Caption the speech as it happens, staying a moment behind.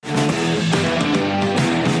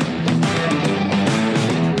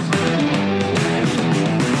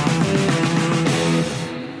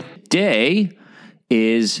Today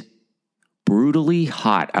is brutally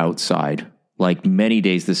hot outside, like many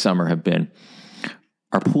days this summer have been.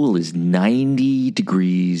 Our pool is 90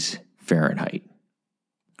 degrees Fahrenheit,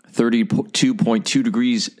 32.2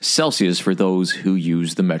 degrees Celsius for those who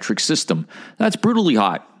use the metric system. That's brutally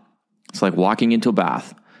hot. It's like walking into a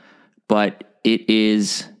bath. But it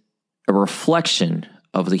is a reflection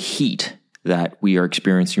of the heat that we are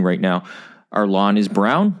experiencing right now. Our lawn is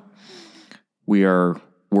brown. We are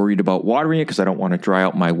worried about watering it because I don't want to dry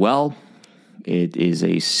out my well. It is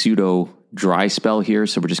a pseudo dry spell here,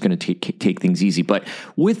 so we're just going to take things easy. But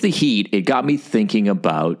with the heat, it got me thinking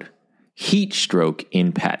about heat stroke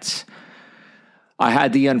in pets. I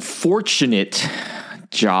had the unfortunate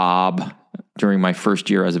job during my first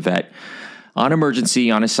year as a vet on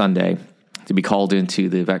emergency on a Sunday to be called into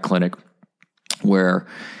the vet clinic where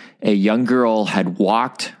a young girl had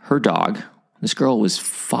walked her dog. This girl was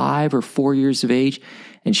 5 or 4 years of age,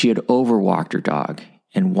 and she had overwalked her dog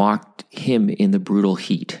and walked him in the brutal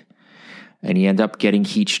heat. And he ended up getting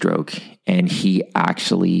heat stroke, and he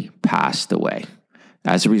actually passed away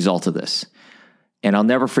as a result of this. And I'll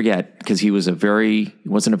never forget, because he wasn't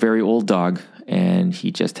a very old dog, and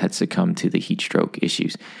he just had succumbed to the heat stroke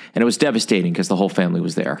issues. And it was devastating because the whole family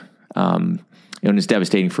was there. And it was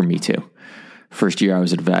devastating for me too. First year I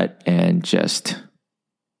was a vet, and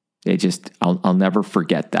I'll never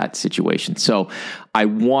forget that situation. So I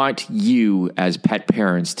want you as pet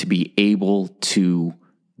parents to be able to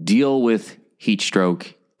deal with heat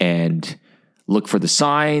stroke and look for the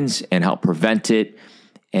signs and help prevent it.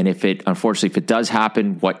 And if it does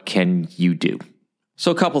happen, what can you do?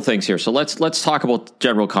 So a couple things here. So let's talk about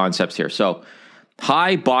general concepts here. So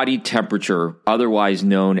high body temperature, otherwise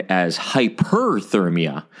known as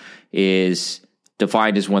hyperthermia, is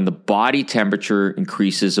defined as when the body temperature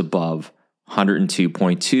increases above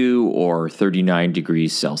 102.2 or 39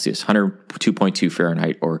 degrees Celsius, 102.2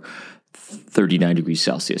 Fahrenheit or 39 degrees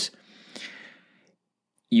Celsius.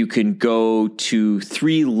 You can go to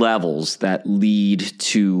 3 levels that lead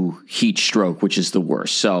to heat stroke, which is the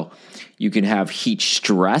worst. So you can have heat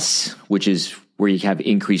stress, which is where you have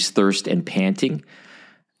increased thirst and panting.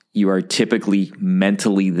 You are typically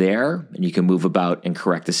mentally there, and you can move about and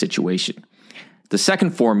correct the situation. The second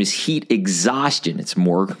form is heat exhaustion. It's a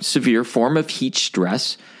more severe form of heat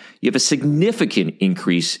stress. You have a significant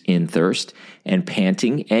increase in thirst and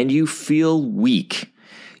panting, and you feel weak.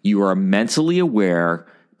 You are mentally aware,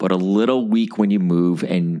 but a little weak when you move,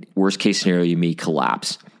 and worst case scenario, you may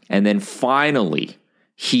collapse. And then finally,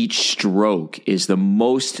 heat stroke is the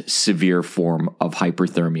most severe form of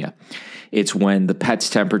hyperthermia. It's when the pet's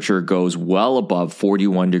temperature goes well above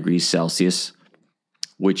 41 degrees Celsius,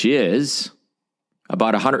 which is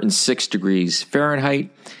about 106 degrees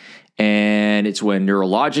Fahrenheit. And it's when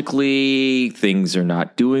neurologically things are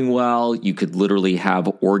not doing well. You could literally have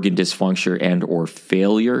organ dysfunction and or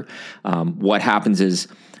failure. What happens is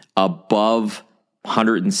above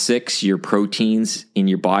 106, your proteins in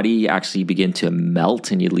your body actually begin to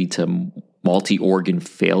melt and you lead to multi-organ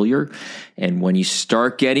failure. And when you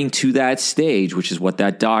start getting to that stage, which is what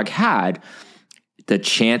that dog had, the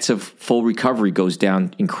chance of full recovery goes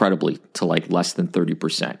down incredibly to like less than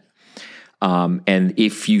 30%. And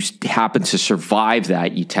if you happen to survive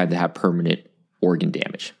that, you tend to have permanent organ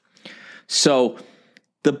damage. So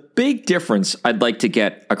the big difference I'd like to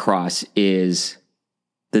get across is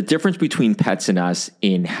the difference between pets and us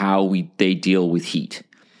in how they deal with heat.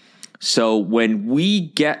 So when we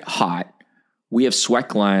get hot, we have sweat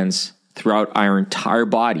glands throughout our entire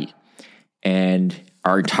body, and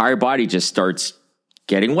our entire body just starts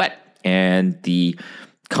getting wet. And the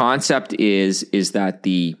concept is that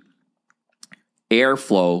the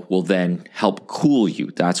airflow will then help cool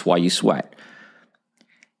you. That's why you sweat.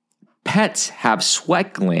 Pets have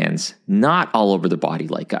sweat glands not all over the body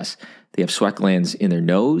like us. They have sweat glands in their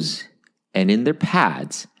nose and in their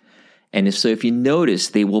pads. And if you notice,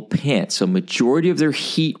 they will pant. So majority of their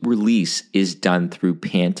heat release is done through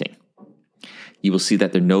panting. You will see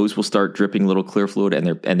that their nose will start dripping a little clear fluid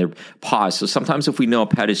and their paws. So sometimes if we know a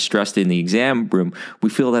pet is stressed in the exam room, we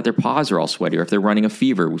feel that their paws are all sweaty. Or if they're running a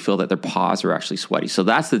fever, we feel that their paws are actually sweaty. So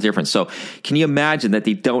that's the difference. So can you imagine that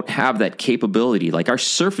they don't have that capability? Like our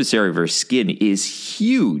surface area of our skin is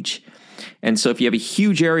huge. And so if you have a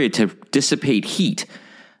huge area to dissipate heat,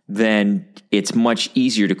 then it's much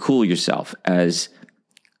easier to cool yourself, as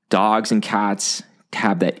dogs and cats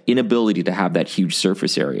have that inability to have that huge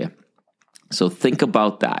surface area. So think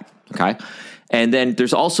about that, okay? And then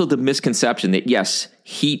there's also the misconception that, yes,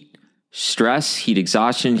 heat stress, heat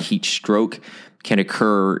exhaustion, heat stroke can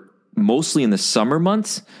occur mostly in the summer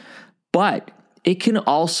months, but it can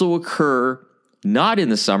also occur not in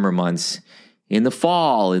the summer months, in the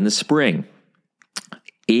fall, in the spring.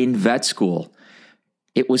 In vet school,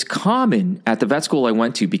 it was common at the vet school I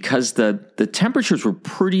went to, because the temperatures were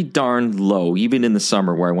pretty darn low, even in the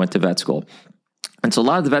summer where I went to vet school. And so a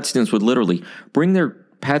lot of the vet students would literally bring their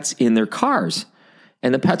pets in their cars,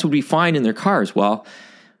 and the pets would be fine in their cars. Well,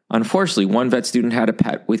 unfortunately, one vet student had a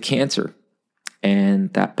pet with cancer,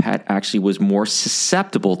 and that pet actually was more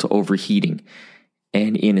susceptible to overheating.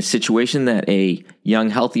 And in a situation that a young,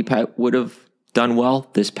 healthy pet would have done well,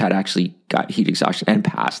 this pet actually got heat exhaustion and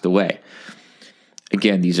passed away.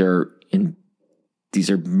 Again, these are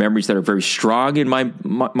memories that are very strong in my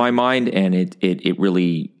mind, and it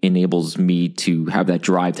really enables me to have that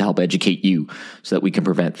drive to help educate you so that we can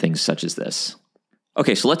prevent things such as this.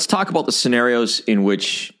 Okay, so let's talk about the scenarios in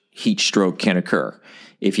which heat stroke can occur.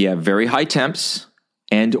 If you have very high temps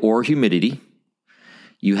and or humidity,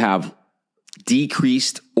 you have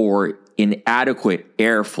decreased or inadequate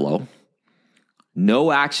airflow,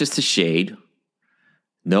 no access to shade,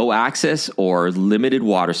 no access or limited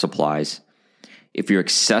water supplies. If you're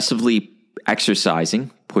excessively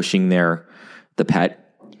exercising, pushing the pets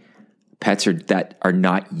that are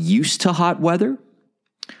not used to hot weather,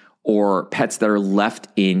 or pets that are left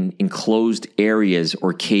in enclosed areas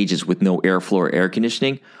or cages with no airflow or air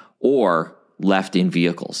conditioning, or left in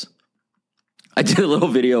vehicles. I did a little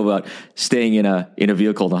video about staying in a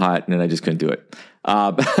vehicle in the hot, and then I just couldn't do it.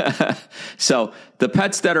 So the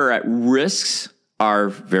pets that are at risks are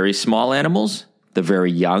very small animals, the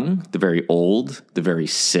very young, the very old, the very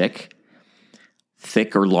sick,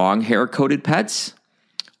 thick or long hair-coated pets,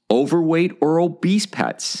 overweight or obese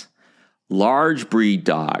pets, large breed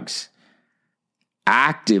dogs,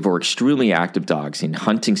 active or extremely active dogs in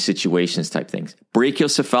hunting situations type things,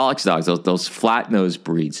 brachiocephalic dogs, those flat-nosed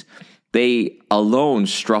breeds. They alone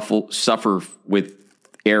suffer with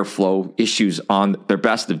airflow issues on their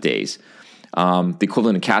best of days. The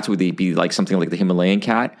equivalent of cats would be like something like the Himalayan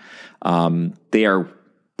cat. They are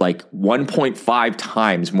like 1.5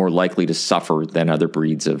 times more likely to suffer than other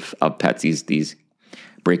breeds of pets, these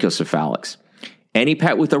brachiocephalics. Any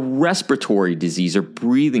pet with a respiratory disease or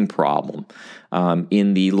breathing problem.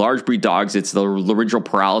 In the large breed dogs, it's the laryngeal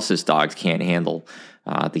paralysis dogs can't handle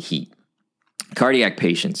the heat. Cardiac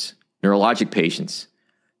patients, neurologic patients,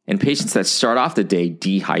 and patients that start off the day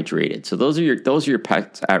dehydrated. So those are your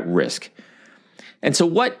pets at risk. And so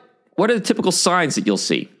what are the typical signs that you'll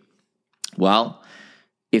see? Well,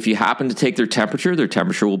 if you happen to take their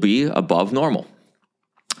temperature will be above normal.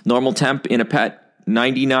 Normal temp in a pet,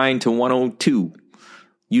 99 to 102.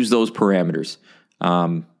 Use those parameters.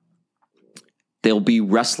 They'll be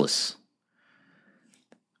restless.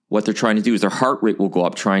 What they're trying to do is their heart rate will go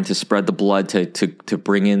up, trying to spread the blood to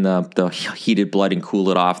bring in the heated blood and cool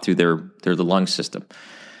it off through the lung system.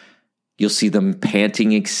 You'll see them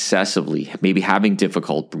panting excessively, maybe having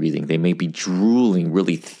difficult breathing. They may be drooling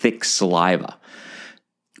really thick saliva.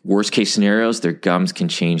 Worst case scenarios, their gums can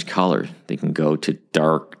change color. They can go to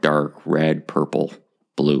dark red, purple,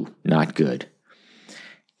 blue. Not good.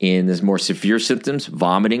 In the more severe symptoms,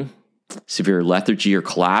 vomiting, severe lethargy or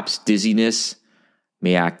collapse, dizziness,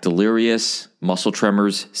 may act delirious, muscle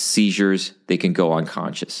tremors, seizures. They can go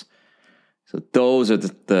unconscious. So those are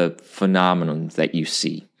the phenomena that you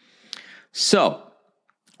see. So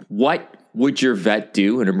what would your vet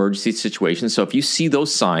do in an emergency situation? So if you see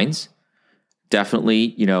those signs,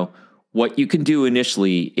 definitely, what you can do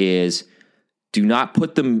initially is do not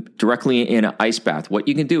put them directly in an ice bath. What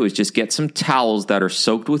you can do is just get some towels that are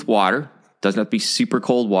soaked with water. Doesn't have to be super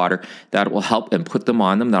cold water. That will help, and put them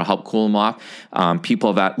on them. That'll help cool them off.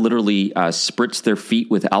 People have literally spritzed their feet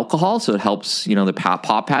with alcohol, so it helps, the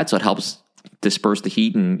paw pad, so it helps disperse the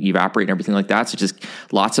heat and evaporate and everything like that. So just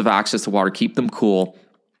lots of access to water, keep them cool,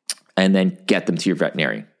 and then get them to your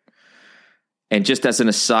veterinarian. And just as an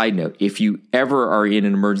aside note, if you ever are in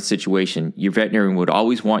an emergency situation, your veterinarian would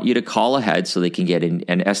always want you to call ahead so they can get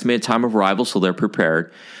an estimated time of arrival so they're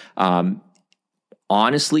prepared.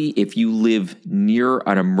 Honestly, if you live near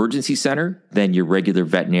an emergency center, then your regular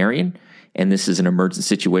veterinarian, and this is an emergency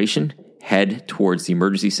situation, head towards the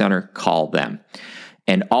emergency center, call them.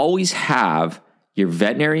 And always have your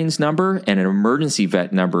veterinarian's number and an emergency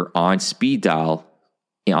vet number on speed dial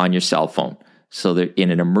on your cell phone. So that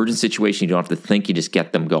in an emergency situation, you don't have to think, you just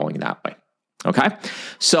get them going that way. Okay?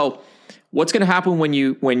 So what's going to happen when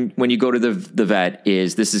you go to the vet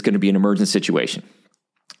is this is going to be an emergency situation.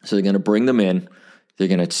 So they're going to bring them in. They're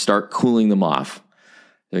going to start cooling them off.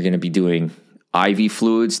 They're going to be doing IV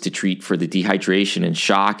fluids to treat for the dehydration and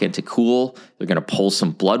shock and to cool. They're going to pull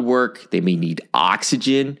some blood work. They may need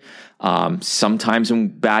oxygen. Sometimes in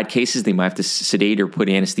bad cases, they might have to sedate or put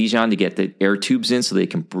anesthesia on to get the air tubes in so they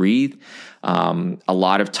can breathe. A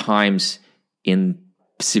lot of times in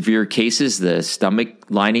severe cases, the stomach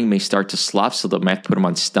lining may start to slough, so they might have to put them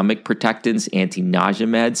on stomach protectants, anti-nausea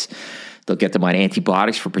meds. They'll get them on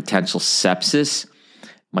antibiotics for potential sepsis.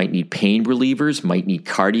 Might need pain relievers, might need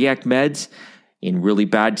cardiac meds. In really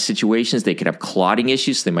bad situations, they could have clotting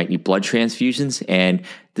issues. So they might need blood transfusions, and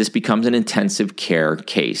this becomes an intensive care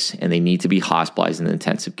case, and they need to be hospitalized in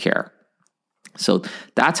intensive care. So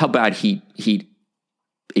that's how bad heat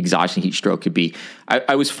exhaustion, heat stroke could be.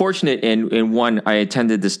 I was fortunate in one, I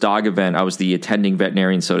attended this dog event. I was the attending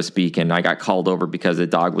veterinarian, so to speak, and I got called over because the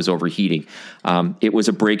dog was overheating. It was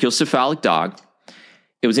a brachiocefalic dog.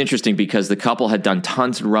 It was interesting because the couple had done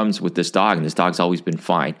tons of runs with this dog, and this dog's always been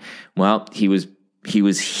fine. Well, he was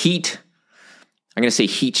heat. I'm going to say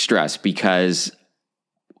heat stress because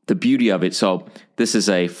the beauty of it. So this is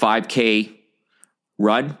a 5K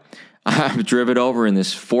run. I've driven over in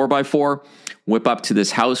this 4x4, whip up to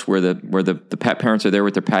this house where the pet parents are there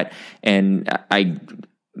with their pet, and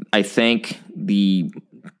I thank the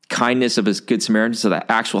kindness of his Good Samaritan. So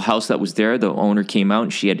the actual house that was there, the owner came out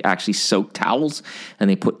and she had actually soaked towels, and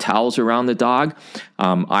they put towels around the dog.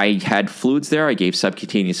 I had fluids there. I gave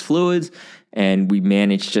subcutaneous fluids, and we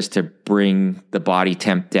managed just to bring the body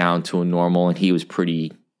temp down to a normal. And he was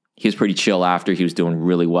pretty chill after. He was doing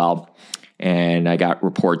really well. And I got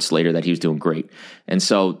reports later that he was doing great. And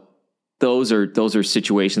so those are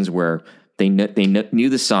situations where they knew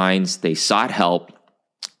the signs, they sought help.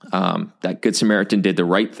 That Good Samaritan did the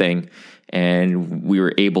right thing, and we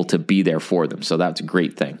were able to be there for them. So that's a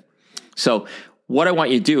great thing. So what I want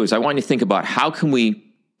you to do is I want you to think about how can we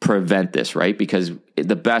prevent this, right? Because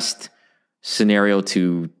the best scenario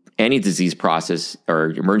to any disease process or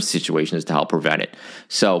emergency situation is to help prevent it.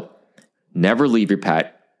 So never leave your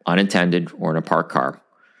pet unattended or in a parked car.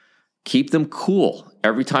 Keep them cool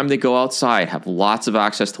every time they go outside. Have lots of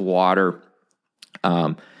access to water.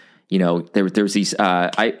 There's these,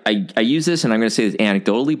 I use this, and I'm going to say this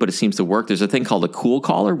anecdotally, but it seems to work. There's a thing called a cool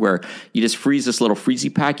collar where you just freeze this little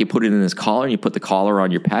freezy pack, you put it in this collar, and you put the collar on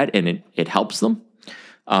your pet, and it helps them.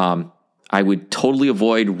 I would totally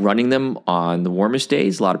avoid running them on the warmest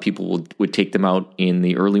days. A lot of people would take them out in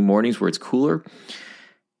the early mornings where it's cooler.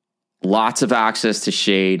 Lots of access to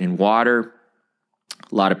shade and water.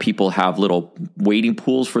 A lot of people have little wading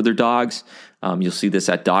pools for their dogs. You'll see this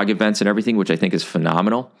at dog events and everything, which I think is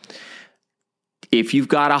phenomenal. If you've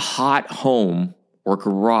got a hot home or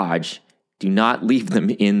garage, do not leave them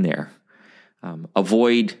in there.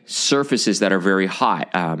 Avoid surfaces that are very hot.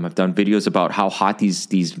 I've done videos about how hot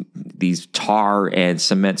these tar and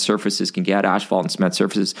cement surfaces can get, asphalt and cement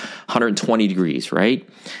surfaces, 120 degrees, right?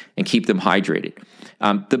 And keep them hydrated.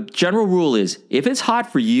 The general rule is if it's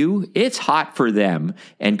hot for you, it's hot for them.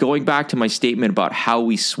 And going back to my statement about how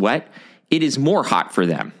we sweat, it is more hot for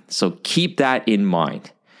them. So keep that in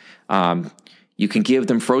mind. You can give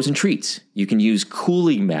them frozen treats. You can use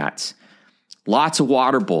cooling mats, lots of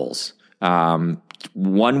water bowls.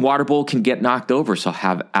 One water bowl can get knocked over, so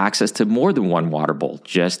have access to more than one water bowl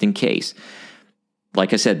just in case.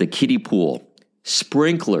 Like I said, the kiddie pool,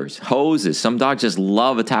 sprinklers, hoses. Some dogs just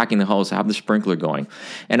love attacking the hose. Have the sprinkler going.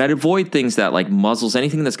 And I'd avoid things that like muzzles,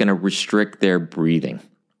 anything that's going to restrict their breathing.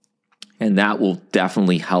 And that will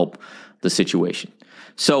definitely help the situation.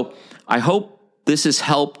 So I hope this has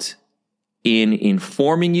helped in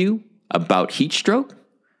informing you about heat stroke,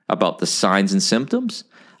 about the signs and symptoms,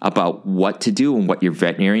 about what to do and what your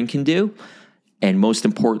veterinarian can do, and most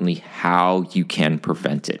importantly, how you can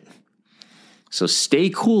prevent it. So stay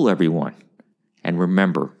cool, everyone. And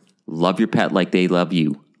remember, love your pet like they love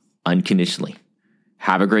you unconditionally.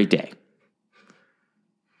 Have a great day.